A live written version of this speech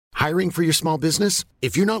Hiring for your small business?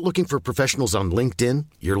 If you're not looking for professionals on LinkedIn,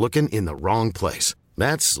 you're looking in the wrong place.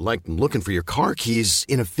 That's like looking for your car keys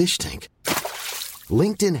in a fish tank.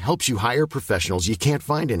 LinkedIn helps you hire professionals you can't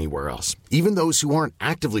find anywhere else, even those who aren't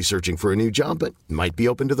actively searching for a new job but might be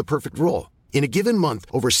open to the perfect role. In a given month,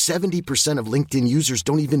 over 70% of LinkedIn users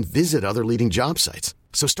don't even visit other leading job sites.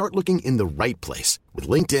 So start looking in the right place. With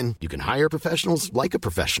LinkedIn, you can hire professionals like a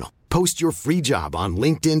professional. Post your free job on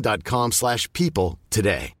linkedin.com/people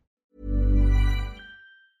today.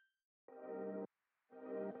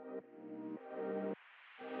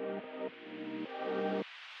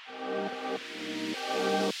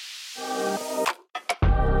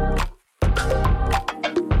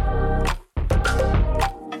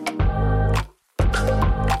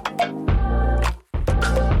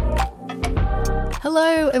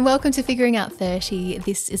 Hello and welcome to Figuring Out 30.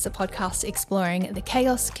 This is a podcast exploring the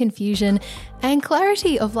chaos, confusion and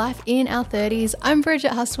clarity of life in our 30s. I'm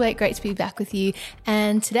Bridget Hustwaite, great to be back with you.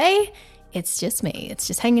 And today, it's just me. It's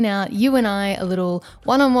just hanging out, you and I, a little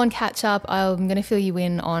one-on-one catch-up. I'm going to fill you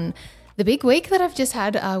in on the big week that I've just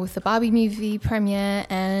had with the Barbie movie premiere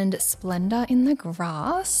and Splendour in the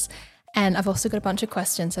grass. And I've also got a bunch of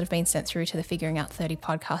questions that have been sent through to the Figuring Out 30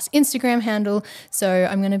 podcast Instagram handle. So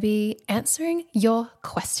I'm going to be answering your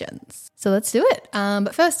questions. So let's do it.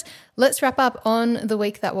 But first, let's wrap up on the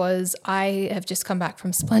week that was. I have just come back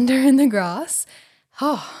from Splendour in the grass.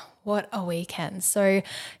 Oh, what a weekend. So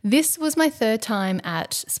this was my third time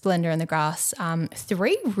at Splendour in the Grass.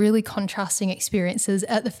 Three really contrasting experiences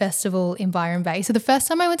at the festival in Byron Bay. So the first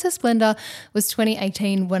time I went to Splendour was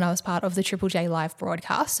 2018 when I was part of the Triple J live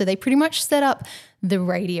broadcast. So they pretty much set up the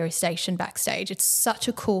radio station backstage. It's such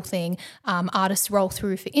a cool thing. Artists roll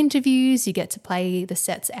through for interviews. You get to play the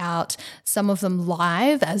sets out, some of them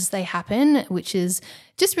live as they happen, which is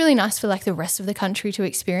just really nice for like the rest of the country to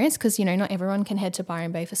experience because, you know, not everyone can head to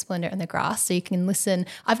Byron Bay for Splendour in the Grass. So you can listen.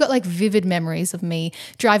 I've got like vivid memories of me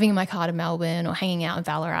driving in my car to Melbourne or hanging out in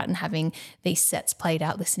Ballarat and having these sets played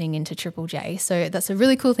out, listening into Triple J. So that's a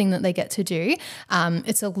really cool thing that they get to do.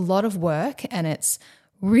 It's a lot of work and it's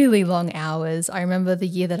really long hours. I remember the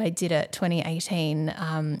year that I did it,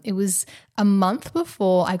 2018, it was a month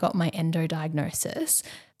before I got my endo diagnosis.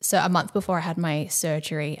 So a month before I had my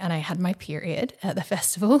surgery and I had my period at the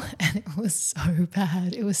festival and it was so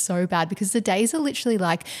bad. It was so bad because the days are literally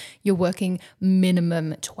like you're working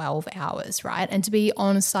minimum 12 hours, right? And to be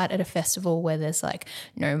on site at a festival where there's like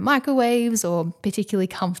no microwaves or particularly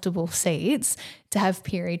comfortable seats, to have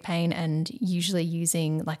period pain and usually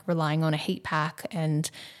using like relying on a heat pack and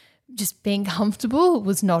just being comfortable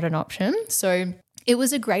was not an option. So it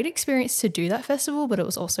was a great experience to do that festival, but it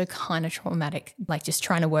was also kind of traumatic, like just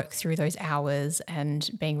trying to work through those hours and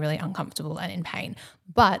being really uncomfortable and in pain.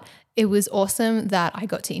 But it was awesome that I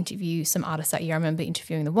got to interview some artists that year. I remember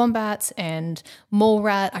interviewing the Wombats and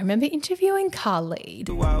Mallrat. I remember interviewing Khalid.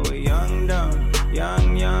 While we're young, dumb,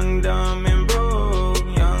 and broke.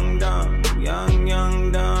 Young,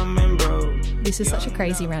 dumb, and broke. This is such a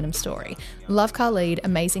crazy random story. Love Khalid,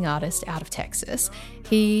 amazing artist out of Texas.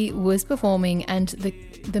 He was performing and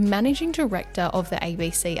the managing director of the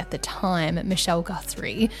ABC at the time, Michelle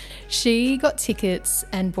Guthrie, she got tickets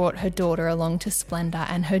and brought her daughter along to Splendour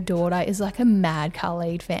and her daughter is like a mad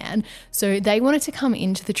Khalid fan. So they wanted to come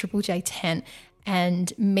into the Triple J tent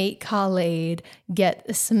and meet Khalid,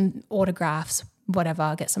 get some autographs,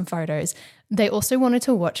 whatever, get some photos. They also wanted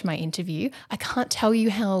to watch my interview. I can't tell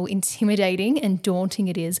you how intimidating and daunting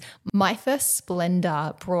it is. My first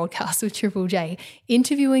Splendour broadcast with Triple J,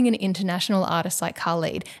 interviewing an international artist like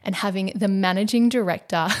Khalid and having the managing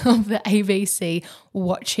director of the ABC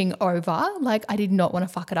watching over. Like, I did not want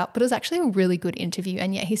to fuck it up, but it was actually a really good interview.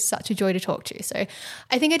 And yeah, he's such a joy to talk to. So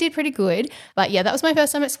I think I did pretty good. But yeah, that was my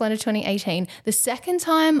first time at Splendour 2018. The second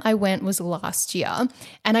time I went was last year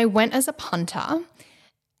and I went as a punter.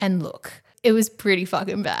 And look, it was pretty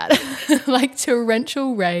fucking bad. Like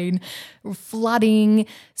torrential rain, flooding,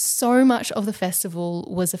 so much of the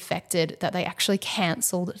festival was affected that they actually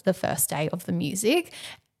cancelled the first day of the music.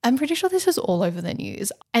 I'm pretty sure this was all over the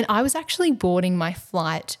news. And I was actually boarding my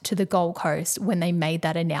flight to the Gold Coast when they made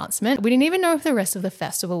that announcement. We didn't even know if the rest of the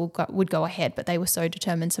festival would go ahead, but they were so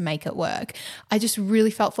determined to make it work. I just really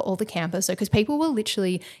felt for all the campers. So, because people were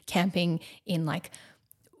literally camping in like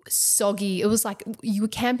soggy, it was like you were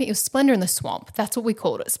camping, it was Splendour in the swamp. That's what we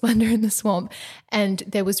called it, Splendour in the swamp. And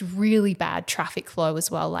there was really bad traffic flow as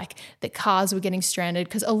well. Like the cars were getting stranded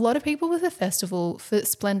because a lot of people with the festival for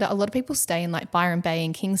Splendour, a lot of people stay in like Byron Bay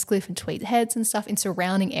and Kingscliff and Tweed Heads and stuff in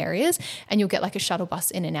surrounding areas, and you'll get like a shuttle bus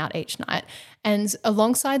in and out each night. And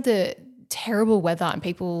alongside the terrible weather and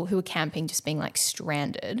people who were camping just being like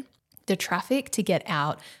stranded, the traffic to get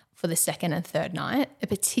out for the second and third night,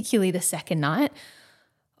 particularly the second night.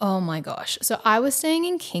 Oh my gosh. So I was staying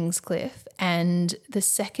in Kingscliff, and the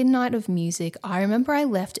second night of music, I remember I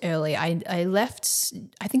left early. I left,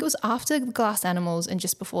 I think it was after Glass Animals and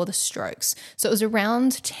just before the Strokes. So it was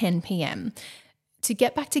around 10 p.m. To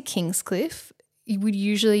get back to Kingscliff, you would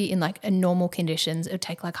usually, in like a normal conditions, it would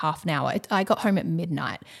take like half an hour. I got home at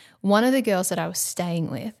midnight. One of the girls that I was staying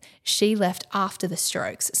with, she left after the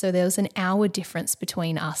Strokes. So there was an hour difference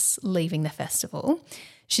between us leaving the festival.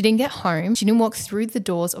 She didn't get home. She didn't walk through the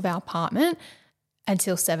doors of our apartment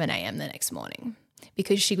until 7 a.m. the next morning,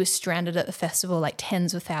 because she was stranded at the festival, like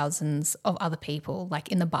tens of thousands of other people, like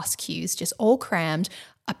in the bus queues, just all crammed.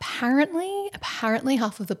 Apparently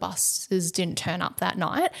half of the buses didn't turn up that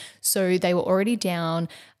night. So they were already down.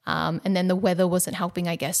 And then the weather wasn't helping,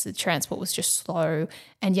 I guess. The transport was just slow.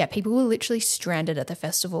 And yeah, people were literally stranded at the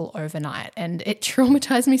festival overnight. And it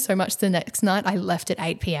traumatized me so much the next night. I left at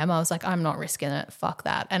 8 p.m. I was like, I'm not risking it. Fuck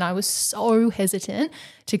that. And I was so hesitant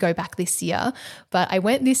to go back this year. But I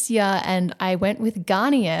went this year, and I went with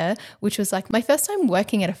Garnier, which was like my first time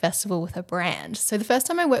working at a festival with a brand. So the first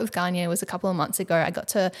time I worked with Garnier was a couple of months ago. I got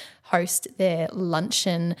to host their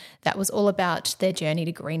luncheon that was all about their journey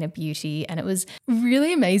to greener beauty. And it was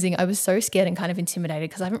really amazing. I was so scared and kind of intimidated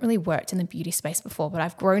because I haven't really worked in the beauty space before, but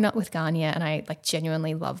I've grown up with Garnier and I like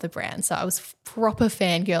genuinely love the brand. So I was proper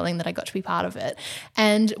fangirling that I got to be part of it.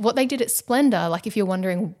 And what they did at Splendour, like if you're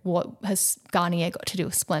wondering what has Garnier got to do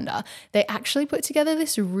with Splendour, they actually put together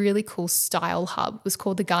this really cool style hub. It was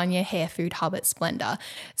called the Garnier Hair Food Hub at Splendour.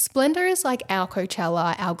 Splendour is like our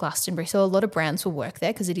Coachella, our Glastonbury. So a lot of brands will work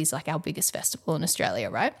there because it is like our biggest festival in Australia,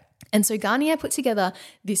 right? And so Garnier put together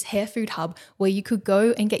this hair food hub where you could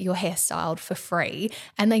go and get your hair styled for free.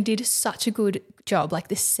 And they did such a good job. Like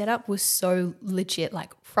the setup was so legit,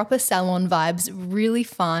 like proper salon vibes, really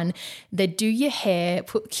fun. They'd do your hair,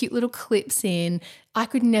 put cute little clips in. I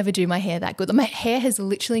could never do my hair that good. My hair has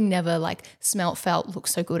literally never like felt, looked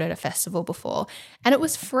so good at a festival before. And it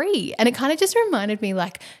was free. And it kind of just reminded me,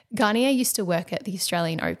 like Garnier used to work at the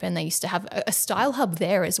Australian Open. They used to have a style hub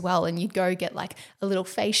there as well. And you'd go get like a little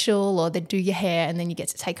facial, or they'd do your hair, and then you get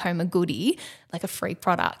to take home a goodie, like a free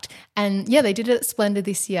product. And yeah, they did it at Splendour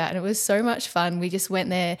this year, and it was so much fun. We just went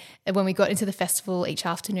there when we got into the festival each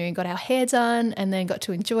afternoon, got our hair done, and then got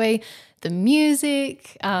to enjoy the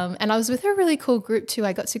music. And I was with a really cool group too.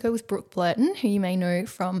 I got to go with Brooke Blurton, who you may know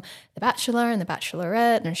from The Bachelor and The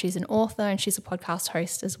Bachelorette, and she's an author and she's a podcast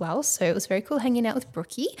host as well. So it was very cool hanging out with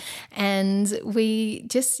Brookie, and we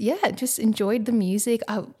just enjoyed the music.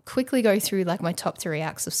 I'll quickly go through like my top 3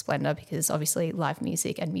 acts of Splendour, because obviously live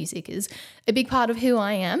music and music is a big part of who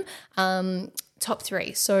I am. Top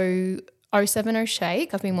 3. So 070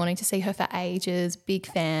 Shake. I've been wanting to see her for ages. Big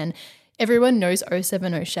fan. Everyone knows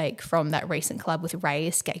 070 Shake from that recent collab with Ray,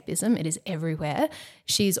 Escapism. It is everywhere.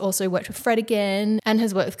 She's also worked with Fred again and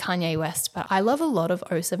has worked with Kanye West. But I love a lot of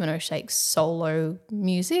 070 Shake's solo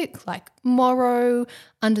music, like Morrow,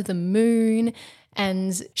 Under the Moon.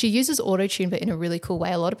 And she uses auto-tune, but in a really cool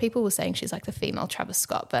way. A lot of people were saying she's like the female Travis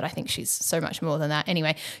Scott, but I think she's so much more than that.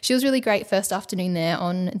 Anyway, she was really great first afternoon there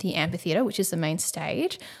on the amphitheatre, which is the main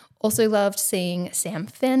stage. Also loved seeing Sam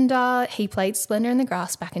Fender. He played Splendour in the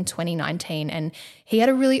Grass back in 2019, and he had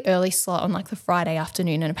a really early slot on like the Friday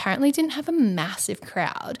afternoon, and apparently didn't have a massive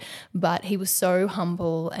crowd, but he was so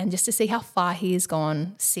humble. And just to see how far he has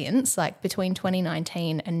gone since, like between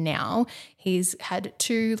 2019 and now, he's had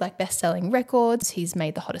 2 like best-selling records. He's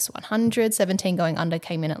made the Hottest 100. 17 Going Under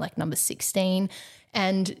came in at like number 16.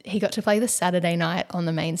 And he got to play the Saturday night on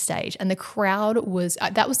the main stage, and the crowd was,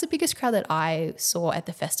 that was the biggest crowd that I saw at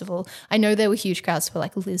the festival. I know there were huge crowds for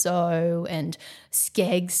like Lizzo and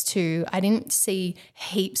Skeggs too. I didn't see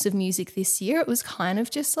heaps of music this year. It was kind of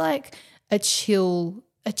just like a chilled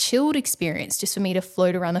experience just for me to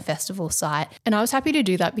float around the festival site. And I was happy to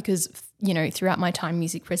do that because, you know, throughout my time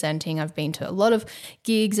music presenting, I've been to a lot of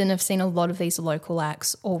gigs and I've seen a lot of these local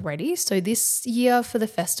acts already. So this year for the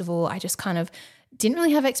festival, I just kind of didn't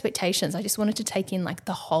really have expectations. I just wanted to take in like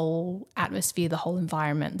the whole atmosphere, the whole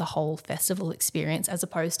environment, the whole festival experience, as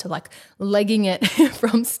opposed to like legging it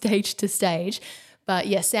from stage to stage. But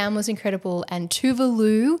yeah, Sam was incredible. And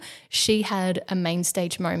Tuvalu, she had a main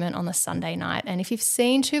stage moment on the Sunday night. And if you've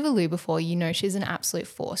seen Tuvalu before, you know she's an absolute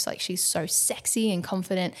force. Like she's so sexy and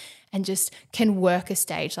confident and just can work a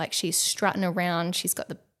stage. Like she's strutting around. She's got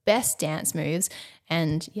the best dance moves.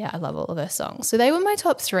 And yeah, I love all of her songs. So they were my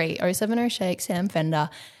top 3, 070 Shake, Sam Fender,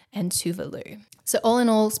 and Tuvalu. So all in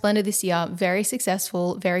all, Splendour this year, very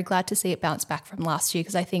successful, very glad to see it bounce back from last year,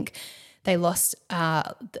 because I think they lost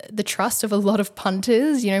the trust of a lot of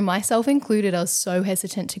punters, you know, myself included. I was so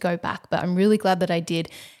hesitant to go back, but I'm really glad that I did.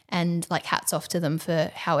 and like hats off to them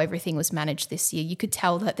for how everything was managed this year. You could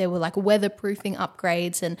tell that there were like weatherproofing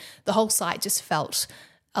upgrades and the whole site just felt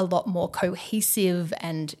a lot more cohesive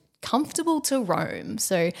and comfortable to roam.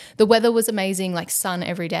 So the weather was amazing, like sun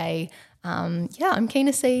every day. I'm keen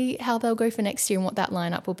to see how they'll go for next year and what that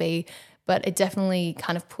lineup will be. But it definitely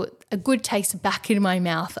kind of put a good taste back in my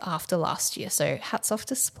mouth after last year. So hats off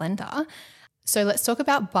to Splendour. So let's talk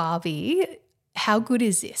about Barbie. How good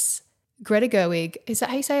is this? Greta Gerwig, is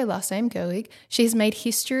that how you say her last name, Gerwig? She's made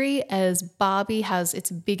history as Barbie has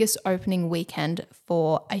its biggest opening weekend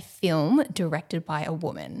for a film directed by a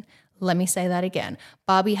woman. Let me say that again.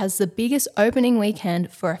 Barbie has the biggest opening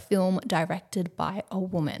weekend for a film directed by a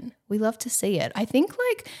woman. We love to see it. I think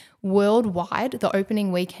like worldwide, the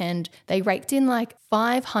opening weekend, they raked in like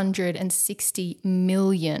 560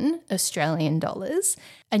 million Australian dollars.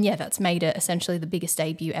 And yeah, that's made it essentially the biggest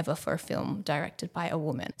debut ever for a film directed by a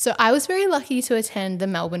woman. So I was very lucky to attend the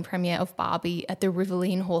Melbourne premiere of Barbie at the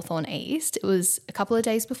Riverine Hawthorn East. It was a couple of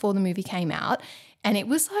days before the movie came out. And it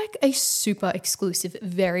was like a super exclusive,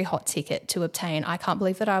 very hot ticket to obtain. I can't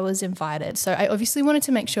believe that I was invited. So I obviously wanted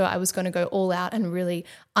to make sure I was going to go all out and really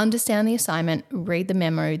understand the assignment, read the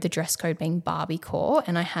memo, the dress code being Barbie core.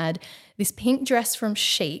 And I had this pink dress from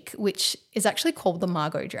Chic, which is actually called the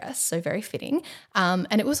Margot dress, so very fitting. And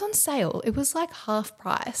it was on sale. It was like half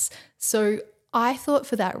price. So I thought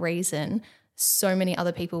for that reason, so many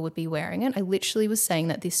other people would be wearing it. I literally was saying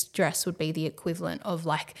that this dress would be the equivalent of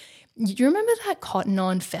like, you remember that Cotton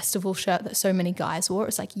On festival shirt that so many guys wore?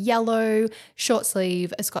 It's like yellow, short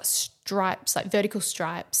sleeve. It's got stripes, like vertical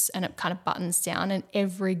stripes, and it kind of buttons down. And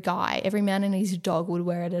every guy, every man and his dog would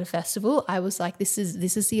wear it at a festival. I was like, this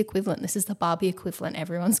is the equivalent. This is the Barbie equivalent.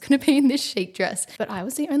 Everyone's going to be in this chic dress. But I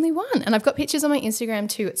was the only one. And I've got pictures on my Instagram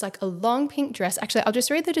too. It's like a long pink dress. Actually, I'll just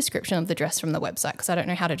read the description of the dress from the website because I don't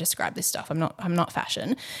know how to describe this stuff. I'm not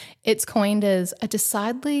fashion. It's coined as a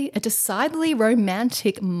decidedly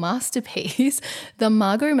romantic masterpiece. The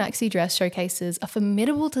Margot maxi dress showcases a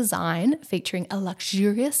formidable design featuring a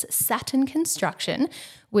luxurious satin construction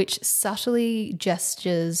which subtly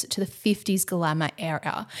gestures to the 50s glamour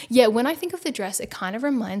era. Yeah, when I think of the dress, it kind of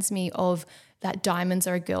reminds me of that diamonds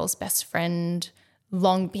are a girl's best friend,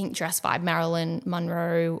 long pink dress vibe, Marilyn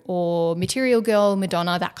Monroe, or Material Girl,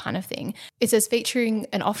 Madonna, that kind of thing. It says featuring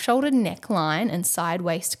an off-shoulder neckline and side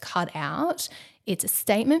waist cut out. It's a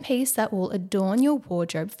statement piece that will adorn your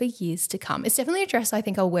wardrobe for years to come. It's definitely a dress I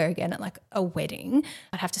think I'll wear again at like a wedding.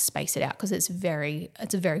 I'd have to space it out because it's very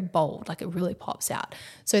bold, like it really pops out.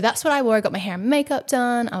 So that's what I wore. I got my hair and makeup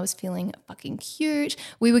done. I was feeling fucking cute.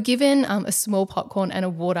 We were given a small popcorn and a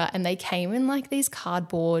water, and they came in like these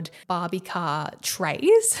cardboard Barbie car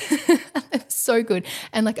trays. So good.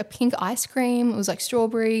 And like a pink ice cream. It was like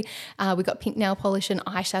strawberry. We got pink nail polish and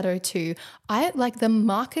eyeshadow too. I like the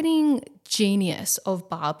marketing genius of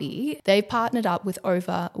Barbie. They partnered up with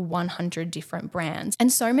over 100 different brands, and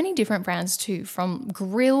so many different brands too, from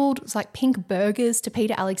grilled like pink burgers to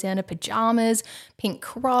Peter Alexander pajamas, pink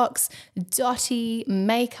Crocs, Dottie,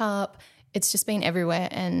 makeup. It's just been everywhere,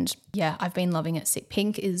 and yeah, I've been loving it.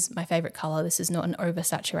 Pink is my favorite color. This is not an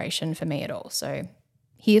oversaturation for me at all, so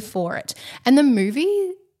here for it. And the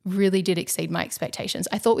movie really did exceed my expectations.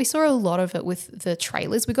 I thought we saw a lot of it with the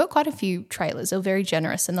trailers. We got quite a few trailers. They were very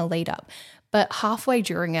generous in the lead up. But halfway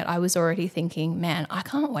during it, I was already thinking, man, I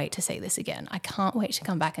can't wait to see this again. I can't wait to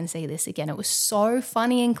come back and see this again. It was so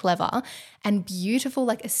funny and clever and beautiful,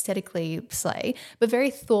 like aesthetically slay, but very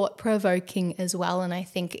thought-provoking as well. And I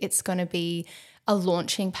think it's going to be a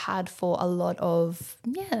launching pad for a lot of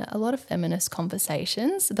feminist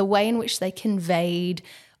conversations. The way in which they conveyed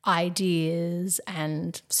ideas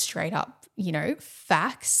and straight up,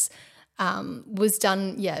 facts was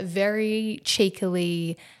done, very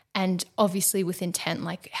cheekily and obviously with intent.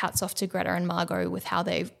 Like hats off to Greta and Margot with how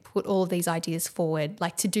they've put all of these ideas forward,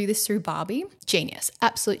 like to do this through Barbie. Genius,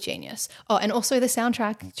 absolute genius. Oh, and also the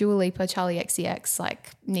soundtrack, Dua Lipa, Charlie XCX, like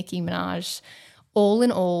Nicki Minaj. All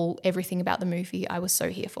in all, everything about the movie I was so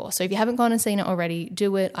here for. So if you haven't gone and seen it already,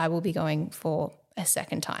 do it. I will be going for a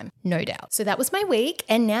second time, no doubt. So that was my week.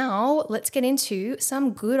 And now let's get into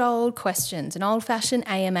some good old questions, an old-fashioned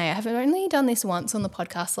AMA. I have only done this once on the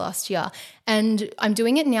podcast last year, and I'm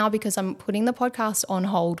doing it now because I'm putting the podcast on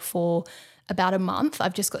hold for about a month.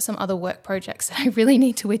 I've just got some other work projects that I really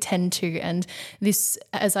need to attend to. And this,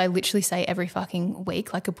 as I literally say every fucking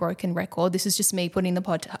week, like a broken record, this is just me putting the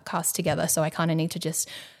podcast together. So I kind of need to just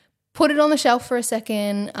put it on the shelf for a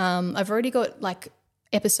second. I've already got like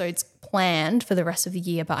episodes planned for the rest of the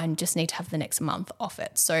year, but I just need to have the next month off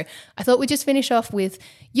it. So I thought we'd just finish off with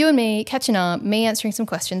you and me catching up, me answering some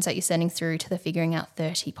questions that you're sending through to the Figuring Out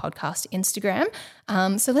 30 podcast Instagram.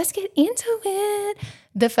 So let's get into it.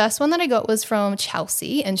 The first one that I got was from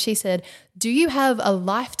Chelsea, and she said, do you have a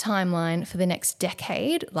life timeline for the next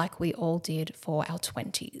decade like we all did for our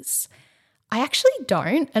 20s? I actually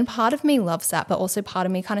don't, and part of me loves that, but also part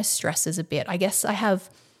of me kind of stresses a bit.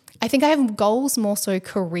 I think I have goals more so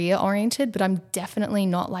career oriented, but I'm definitely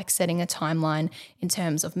not like setting a timeline in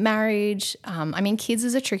terms of marriage. Kids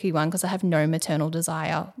is a tricky one because I have no maternal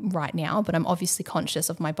desire right now, but I'm obviously conscious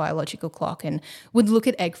of my biological clock and would look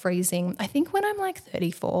at egg freezing. I think when I'm like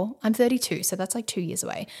 34, I'm 32, so that's like 2 years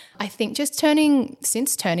away. I think since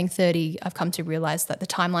turning 30, I've come to realize that the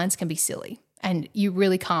timelines can be silly and you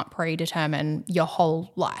really can't predetermine your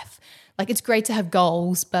whole life. Like, it's great to have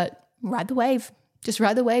goals, but ride the wave. Just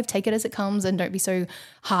ride the wave, take it as it comes, and don't be so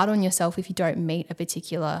hard on yourself if you don't meet a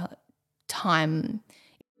particular time.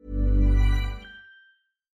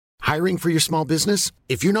 Hiring for your small business?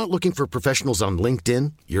 If you're not looking for professionals on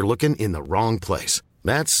LinkedIn, you're looking in the wrong place.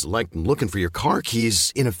 That's like looking for your car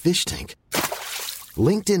keys in a fish tank.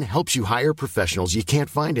 LinkedIn helps you hire professionals you can't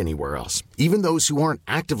find anywhere else, even those who aren't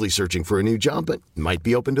actively searching for a new job but might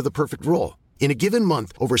be open to the perfect role. In a given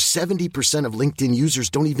month, over 70% of LinkedIn users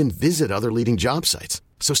don't even visit other leading job sites.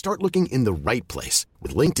 So start looking in the right place.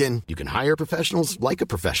 With LinkedIn, you can hire professionals like a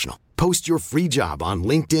professional. Post your free job on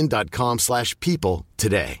linkedin.com/people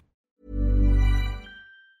today.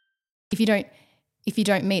 If you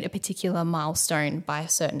don't meet a particular milestone by a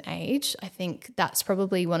certain age, I think that's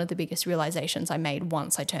probably one of the biggest realizations I made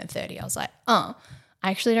once I turned 30. I was like, I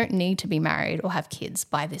actually don't need to be married or have kids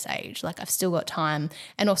by this age. Like, I've still got time.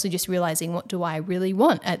 And also just realizing, what do I really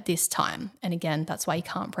want at this time? And again, that's why you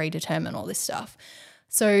can't predetermine all this stuff.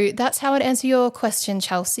 So that's how I'd answer your question,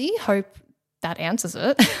 Chelsea. Hope that answers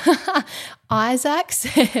it. Isaac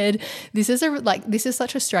said, this is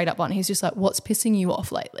such a straight up one. He's just like, what's pissing you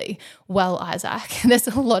off lately? Well, Isaac, there's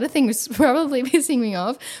a lot of things probably pissing me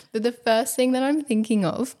off. But the first thing that I'm thinking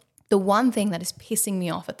of, the one thing that is pissing me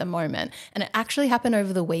off at the moment, and it actually happened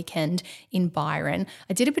over the weekend in Byron.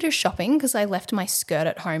 I did a bit of shopping because I left my skirt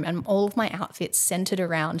at home and all of my outfits centered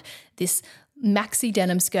around this maxi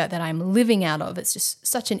denim skirt that I'm living out of. It's just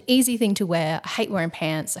such an easy thing to wear. I hate wearing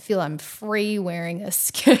pants. I feel I'm free wearing a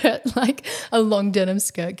skirt. Like, a long denim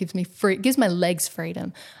skirt gives my legs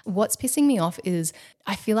freedom. What's pissing me off is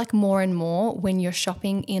I feel like more and more when you're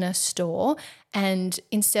shopping in a store, and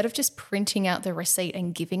instead of just printing out the receipt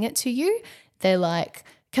and giving it to you, they're like,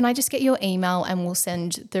 can I just get your email and we'll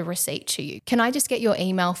send the receipt to you? Can I just get your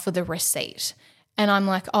email for the receipt? And I'm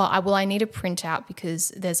like, I need a printout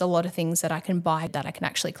because there's a lot of things that I can buy that I can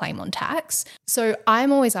actually claim on tax. So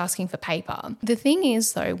I'm always asking for paper. The thing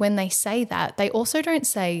is, though, when they say that, they also don't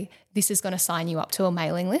say this is going to sign you up to a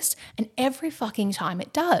mailing list. And every fucking time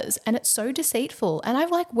it does. And it's so deceitful. And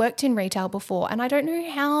I've worked in retail before, and I don't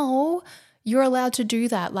know how you're allowed to do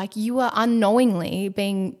that. Like, you are unknowingly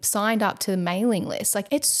being signed up to the mailing list. Like,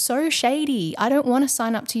 it's so shady. I don't want to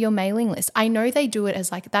sign up to your mailing list. I know they do it as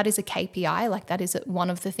that is a KPI. That is one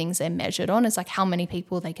of the things they're measured on, is how many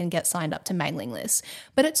people they can get signed up to mailing lists.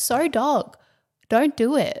 But it's so dog. Don't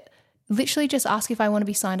do it. Literally just ask if I want to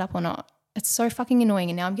be signed up or not. It's so fucking annoying.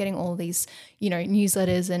 And now I'm getting all these,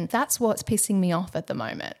 newsletters, and that's what's pissing me off at the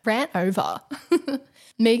moment. Rant over.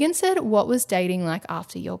 Megan said, what was dating like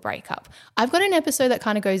after your breakup? I've got an episode that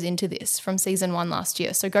kind of goes into this from season 1 last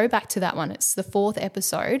year. So go back to that one. It's the 4th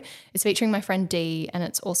episode. It's featuring my friend Dee, and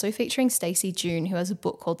it's also featuring Stacey June, who has a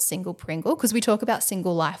book called Single Pringle, because we talk about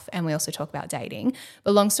single life and we also talk about dating.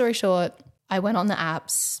 But long story short, I went on the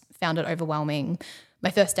apps, found it overwhelming.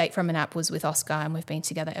 My first date from an app was with Oscar, and we've been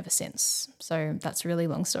together ever since. So that's really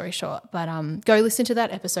long story short. But go listen to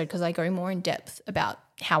that episode because I go more in depth about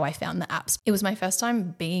how I found the apps. It was my first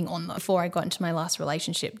time being on them. Before I got into my last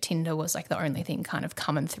relationship, Tinder was the only thing kind of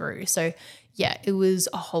coming through. So yeah, it was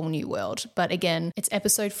a whole new world. But again, it's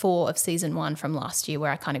episode 4 of season 1 from last year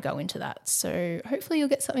where I kind of go into that. So hopefully you'll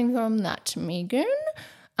get something from that, Megan.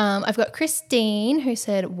 I've got Christine who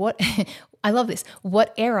said, I love this.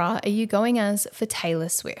 What era are you going as for Taylor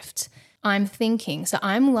Swift? I'm thinking, so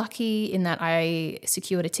I'm lucky in that I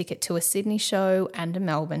secured a ticket to a Sydney show and a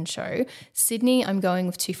Melbourne show. Sydney, I'm going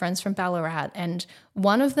with 2 friends from Ballarat, and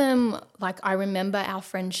one of them, I remember our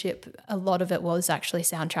friendship, a lot of it was actually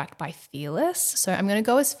soundtracked by Fearless. So I'm going to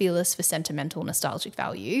go as Fearless for sentimental, nostalgic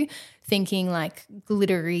value, thinking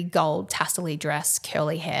glittery gold tassel-y dress,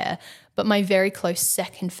 curly hair. But my very close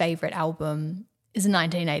second favourite album is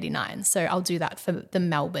 $19.89. So I'll do that for the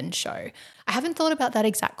Melbourne show. I haven't thought about that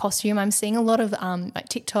exact costume. I'm seeing a lot of like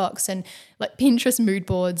TikToks and like Pinterest mood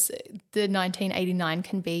boards. The $19.89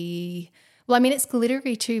 can be, well, I mean, it's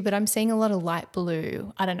glittery too, but I'm seeing a lot of light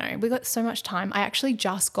blue. I don't know. We got so much time. I actually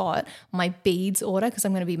just got my beads order because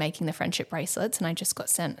I'm going to be making the friendship bracelets, and I just got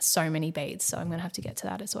sent so many beads. So I'm going to have to get to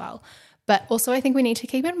that as well. But also I think we need to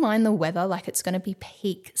keep in mind the weather, like it's going to be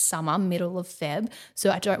peak summer, middle of Feb.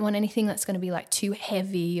 So I don't want anything that's going to be like too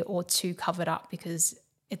heavy or too covered up because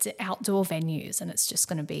it's outdoor venues and it's just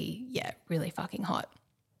going to be, really fucking hot.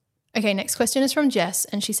 Okay, next question is from Jess,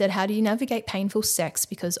 and she said, how do you navigate painful sex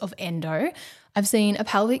because of endo? I've seen a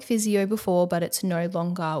pelvic physio before, but it's no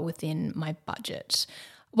longer within my budget.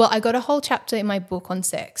 Well, I got a whole chapter in my book on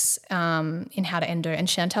sex in How to Endo, and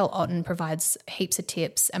Chantel Otten provides heaps of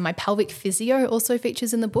tips, and my pelvic physio also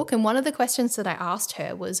features in the book. And one of the questions that I asked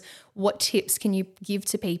her was, what tips can you give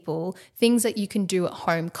to people, things that you can do at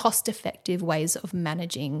home, cost-effective ways of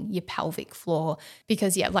managing your pelvic floor?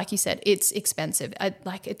 Because, like you said, it's expensive.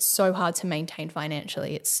 It's so hard to maintain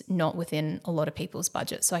financially. It's not within a lot of people's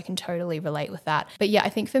budget, so I can totally relate with that. But I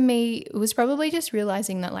think for me, it was probably just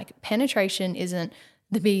realizing that like penetration isn't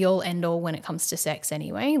the be-all, end-all when it comes to sex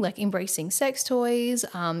anyway, like embracing sex toys,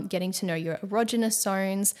 getting to know your erogenous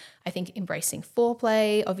zones. I think embracing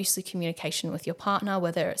foreplay, obviously communication with your partner,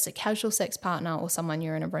 whether it's a casual sex partner or someone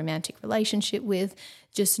you're in a romantic relationship with,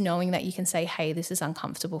 just knowing that you can say, hey, this is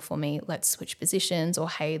uncomfortable for me, let's switch positions, or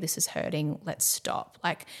hey, this is hurting, let's stop.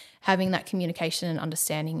 Like having that communication and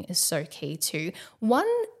understanding is so key too. One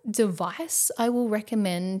device I will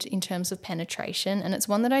recommend in terms of penetration, and it's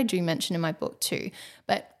one that I do mention in my book too,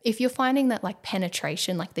 but if you're finding that like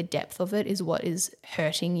penetration, like the depth of it is what is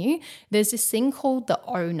hurting you, there's this thing called the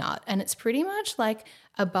O-nut, and it's pretty much like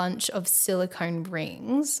a bunch of silicone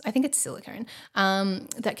rings, I think it's silicone,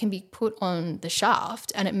 that can be put on the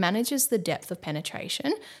shaft, and it manages the depth of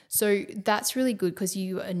penetration. So that's really good because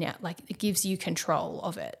you are now, like, it gives you control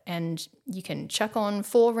of it, and you can chuck on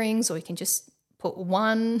 4 rings, or you can just put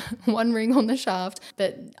one ring on the shaft.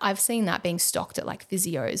 But I've seen that being stocked at like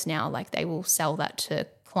physios now, like they will sell that to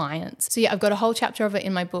clients. So I've got a whole chapter of it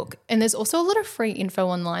in my book, and there's also a lot of free info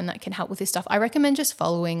online that can help with this stuff. I recommend just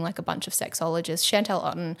following like a bunch of sexologists. Chantel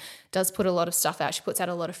Otten does put a lot of stuff out. She puts out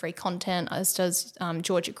a lot of free content, as does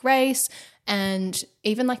Georgia Grace, and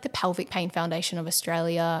even like the Pelvic Pain Foundation of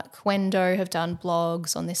Australia, Quendo have done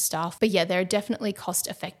blogs on this stuff. But there are definitely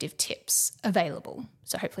cost-effective tips available.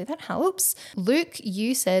 So hopefully that helps. Luke,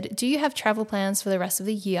 you said, do you have travel plans for the rest of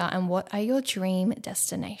the year, and what are your dream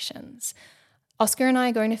destinations? Oscar and I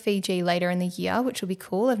are going to Fiji later in the year, which will be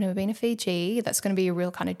cool. I've never been to Fiji. That's going to be a real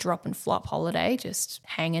kind of drop and flop holiday, just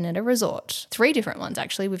hanging at a resort. 3 different ones,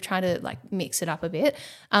 actually. We've tried to like mix it up a bit.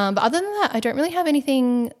 But other than that, I don't really have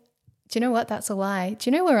anything. Do you know what? That's a lie. Do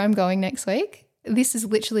you know where I'm going next week? This has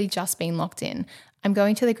literally just been locked in. I'm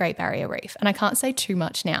going to the Great Barrier Reef, and I can't say too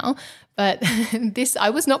much now, but I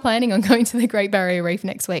was not planning on going to the Great Barrier Reef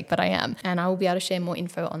next week, but I am. And I will be able to share more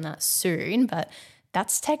info on that soon, but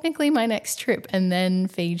that's technically my next trip, and then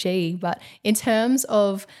Fiji. But in terms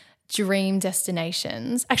of dream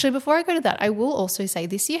destinations, actually, before I go to that, I will also say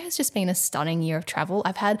this year has just been a stunning year of travel.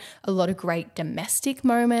 I've had a lot of great domestic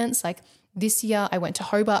moments. Like this year, I went to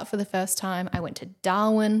Hobart for the first time. I went to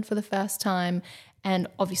Darwin for the first time, and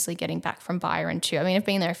obviously getting back from Byron too. I mean, I've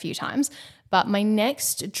been there a few times, but my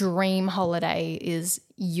next dream holiday is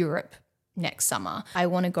Europe next summer. I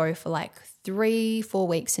want to go for like 3-4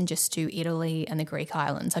 weeks and just do Italy and the Greek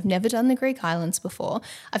islands. I've never done the Greek islands before.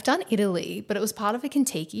 I've done Italy, but it was part of a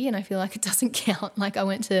Contiki, and I feel like it doesn't count. Like I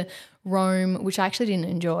went to Rome, which I actually didn't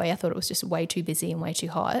enjoy. I thought it was just way too busy and way too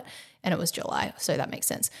hot, and it was July, so that makes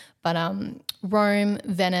sense. But Rome,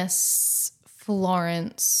 Venice,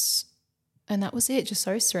 Florence, and that was it, just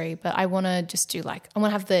those 3. But I want to just do I want to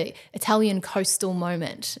have the Italian coastal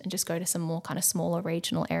moment and just go to some more kind of smaller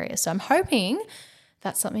regional areas. So I'm hoping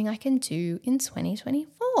that's something I can do in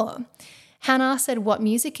 2024. Hannah said, what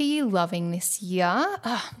music are you loving this year?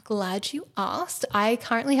 Glad you asked. I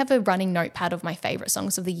currently have a running notepad of my favorite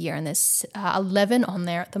songs of the year, and there's 11 on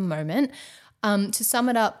there at the moment. To sum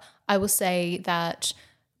it up, I will say that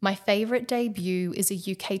my favorite debut is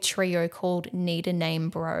a UK trio called Need a Name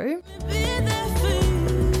Bro.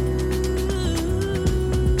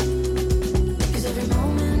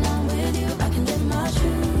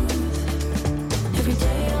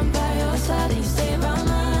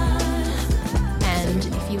 And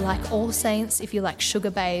if you like All Saints, if you like Sugar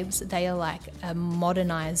Babes, they are like a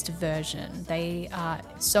modernized version. They are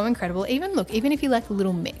so incredible. Even if you like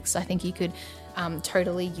Little Mix, I think you could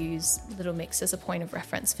totally use Little Mix as a point of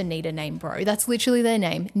reference for Need a Name Bro. That's literally their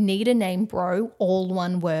name, Need a Name Bro, all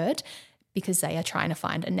one word, because they are trying to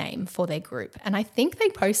find a name for their group. And I think they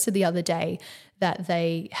posted the other day that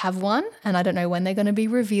they have one, and I don't know when they're going to be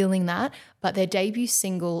revealing that, but their debut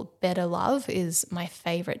single, Better Love, is my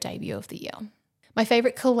favourite debut of the year. My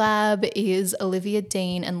favourite collab is Olivia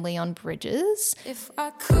Dean and Leon Bridges. If I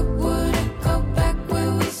could, would it go back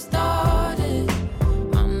where we started?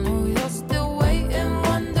 I know you're still waiting,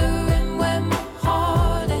 wondering where my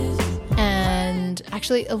heart is. And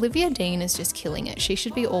actually, Olivia Dean is just killing it. She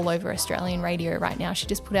should be all over Australian radio right now. She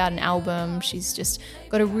just put out an album. She's just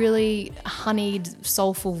got a really honeyed,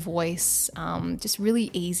 soulful voice, just really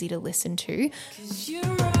easy to listen to. 'Cause you're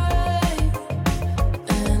right,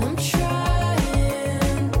 and I'm trying.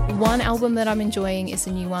 One album that I'm enjoying is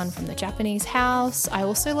the new one from the Japanese House. I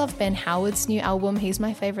also love Ben Howard's new album. He's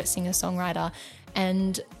my favourite singer-songwriter.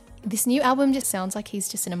 And this new album just sounds like he's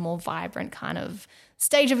just in a more vibrant kind of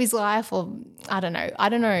stage of his life, or I don't know.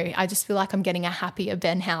 I just feel like I'm getting a happier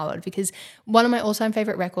Ben Howard, because one of my all-time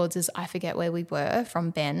favourite records is I Forget Where We Were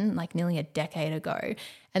from Ben, like nearly a decade ago.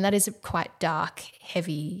 And that is a quite dark,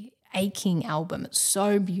 heavy, aching album. It's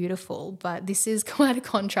so beautiful, but this is quite a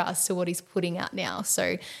contrast to what he's putting out now.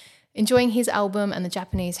 So enjoying his album and the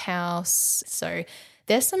Japanese House. So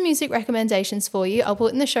there's some music recommendations for you. I'll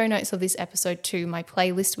put in the show notes of this episode too my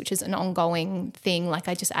playlist, which is an ongoing thing. Like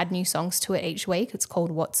I just add new songs to it each week. It's called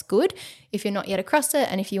What's Good. If you're not yet across it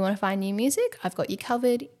and if you want to find new music, I've got you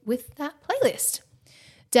covered with that playlist.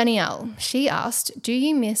 Danielle, she asked, do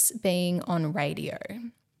you miss being on radio?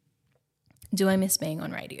 Do I miss being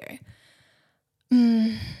on radio?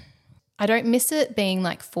 I don't miss it being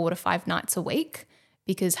like 4 to 5 nights a week,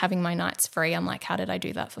 because having my nights free, I'm like, how did I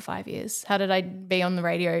do that for 5 years? How did I be on the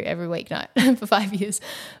radio every weeknight for 5 years?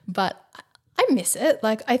 But I miss it.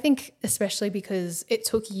 Like, I think especially because it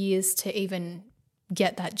took years to even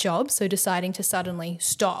get that job. So deciding to suddenly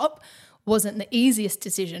stop wasn't the easiest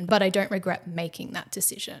decision, but I don't regret making that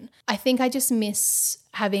decision. I think I just miss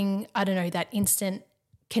having, I don't know, that instant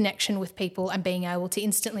connection with people and being able to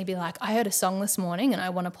instantly be like, I heard a song this morning and I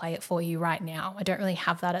want to play it for you right now. I don't really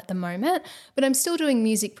have that at the moment, but I'm still doing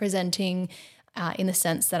music presenting in the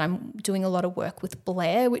sense that I'm doing a lot of work with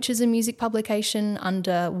Blair, which is a music publication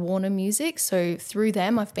under Warner Music. So through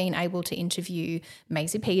them, I've been able to interview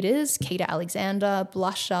Maisie Peters, Keita Alexander,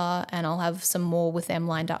 Blusher, and I'll have some more with them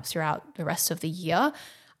lined up throughout the rest of the year.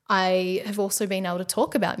 I have also been able to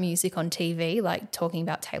talk about music on TV, like talking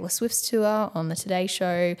about Taylor Swift's tour on the Today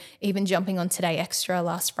Show, even jumping on Today Extra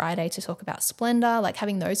last Friday to talk about Splendour, like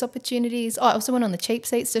having those opportunities. Oh, I also went on the Cheap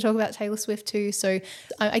Seats to talk about Taylor Swift too. So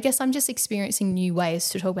I guess I'm just experiencing new ways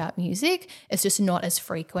to talk about music. It's just not as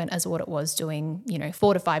frequent as what it was doing,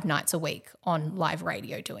 4 to 5 nights a week on live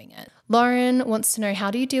radio doing it. Lauren wants to know,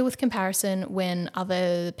 how do you deal with comparison when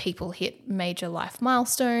other people hit major life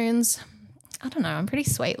milestones? I don't know, I'm pretty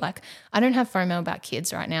sweet. Like, I don't have FOMO about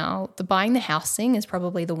kids right now. The buying the house thing is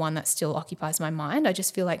probably the one that still occupies my mind. I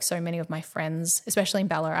just feel like so many of my friends, especially in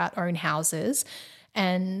Ballarat, own houses.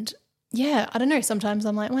 And yeah, I don't know, sometimes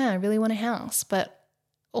I'm like, wow, I really want a house. But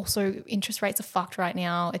also interest rates are fucked right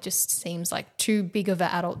now. It just seems like too big of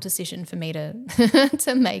an adult decision for me to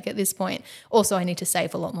to make at this point. Also, I need to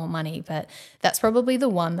save a lot more money, but that's probably the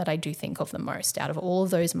one that I do think of the most out of all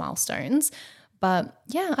of those milestones. But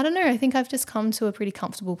yeah, I don't know. I think I've just come to a pretty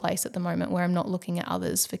comfortable place at the moment where I'm not looking at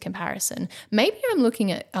others for comparison. Maybe I'm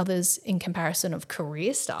looking at others in comparison of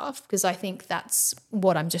career stuff, because I think that's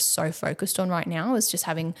what I'm just so focused on right now, is just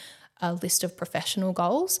having a list of professional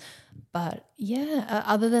goals. But yeah,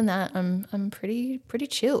 other than that, I'm pretty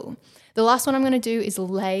chill. The last one I'm going to do is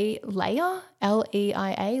Leia, Leia,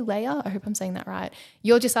 Leia. I hope I'm saying that right.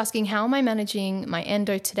 You're just asking, how am I managing my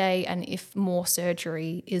endo today and if more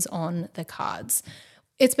surgery is on the cards?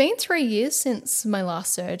 It's been 3 years since my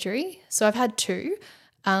last surgery, so I've had 2.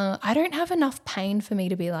 I don't have enough pain for me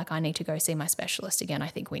to be like, I need to go see my specialist again. I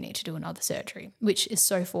think we need to do another surgery, which is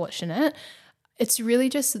so fortunate. It's really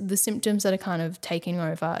just the symptoms that are kind of taking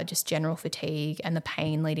over are just general fatigue and the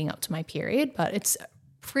pain leading up to my period, but it's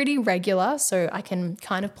pretty regular, so I can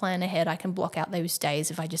kind of plan ahead. I can block out those days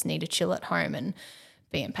if I just need to chill at home and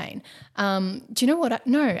be in pain. Do you know what?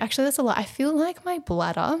 No, actually that's a lie. I feel like my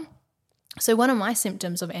bladder, so one of my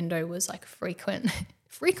symptoms of endo was like frequent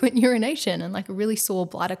urination and like a really sore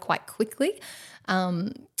bladder quite quickly.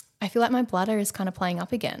 I feel like my bladder is kind of playing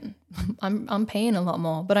up again. I'm peeing a lot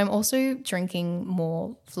more, but I'm also drinking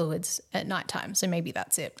more fluids at nighttime. So maybe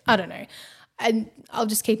that's it. I don't know. And I'll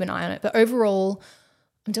just keep an eye on it. But overall,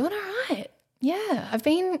 I'm doing all right. Yeah, I've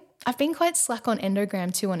been quite slack on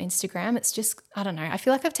endogram too on Instagram. It's just, I don't know. I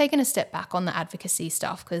feel like I've taken a step back on the advocacy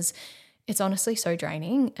stuff because it's honestly so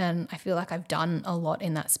draining, and I feel like I've done a lot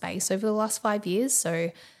in that space over the last 5 years.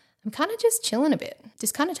 So I'm kind of just chilling a bit,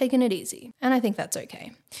 just kind of taking it easy, and I think that's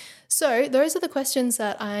okay. So those are the questions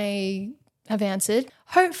that I have answered.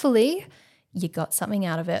 Hopefully you got something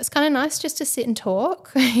out of it. It's kind of nice just to sit and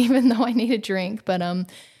talk, even though I need a drink, but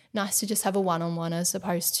nice to just have a one-on-one as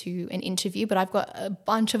opposed to an interview. But I've got a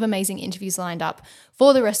bunch of amazing interviews lined up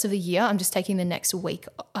for the rest of the year. I'm just taking the next week,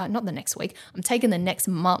 not the next week, I'm taking the next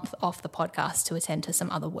month off the podcast to attend to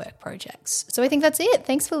some other work projects. So I think that's it.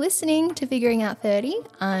 Thanks for listening to Figuring Out 30.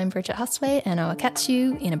 I'm Bridget Hustwaite, and I'll catch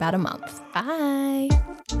you in about a month. Bye.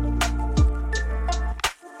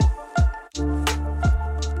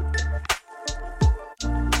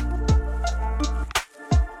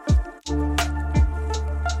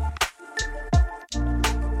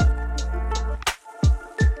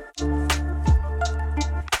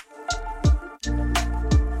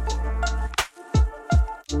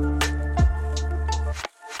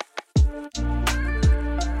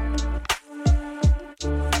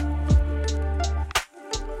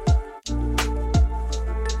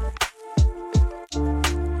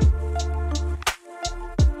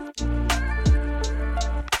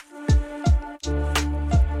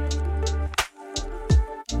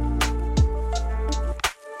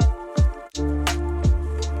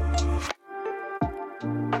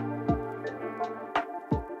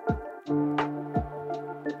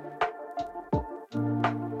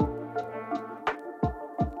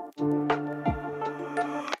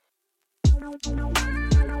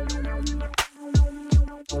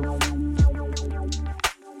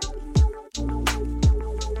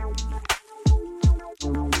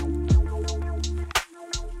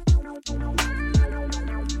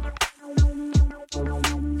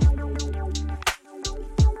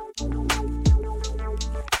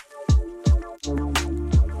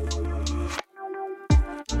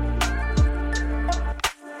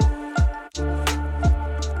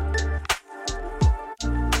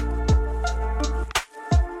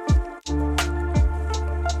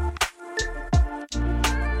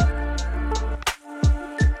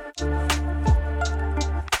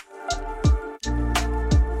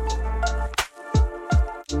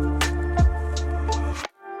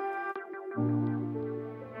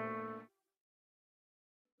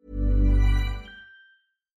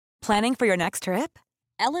 Planning for your next trip?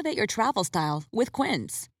 Elevate your travel style with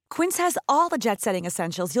Quince. Quince has all the jet-setting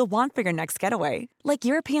essentials you'll want for your next getaway, like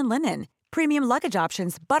European linen, premium luggage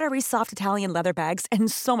options, buttery soft Italian leather bags, and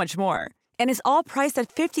so much more. And is all priced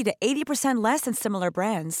at 50 to 80% less than similar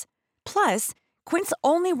brands. Plus, Quince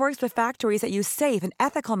only works with factories that use safe and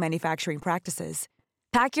ethical manufacturing practices.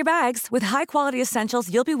 Pack your bags with high-quality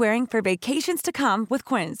essentials you'll be wearing for vacations to come with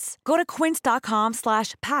Quince. Go to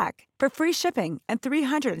quince.com/pack for free shipping and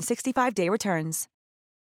 365-day returns.